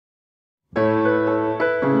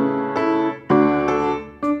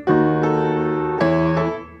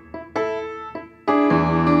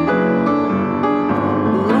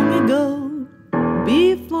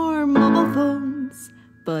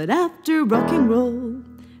rock and roll,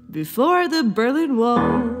 before the Berlin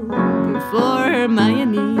Wall, before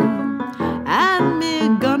Hermione and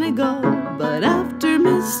McGonagall. But after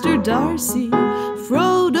Mr. Darcy,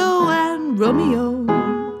 Frodo and Romeo,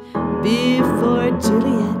 before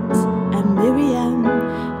Juliet and Miriam,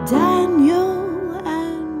 Daniel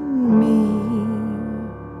and me,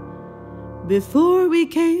 before we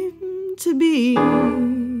came to be.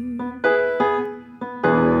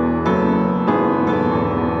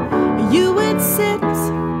 You would sit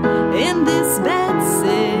in this bed,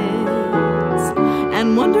 sit,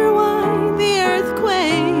 and wonder why the earth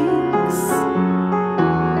quakes.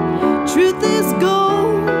 Truth is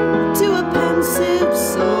gold to a pensive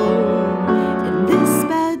soul. In this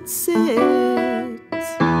bed, sit.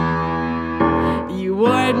 You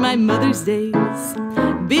warned my mother's days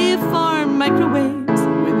before microwaves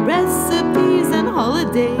with recipes and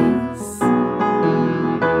holidays.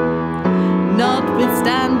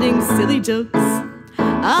 Notwithstanding silly jokes,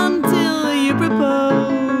 until you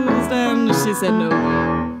proposed and she said no.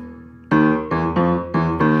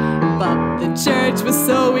 But the church was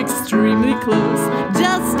so extremely close,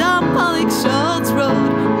 just on Pollock Schultz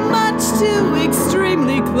Road, much too extreme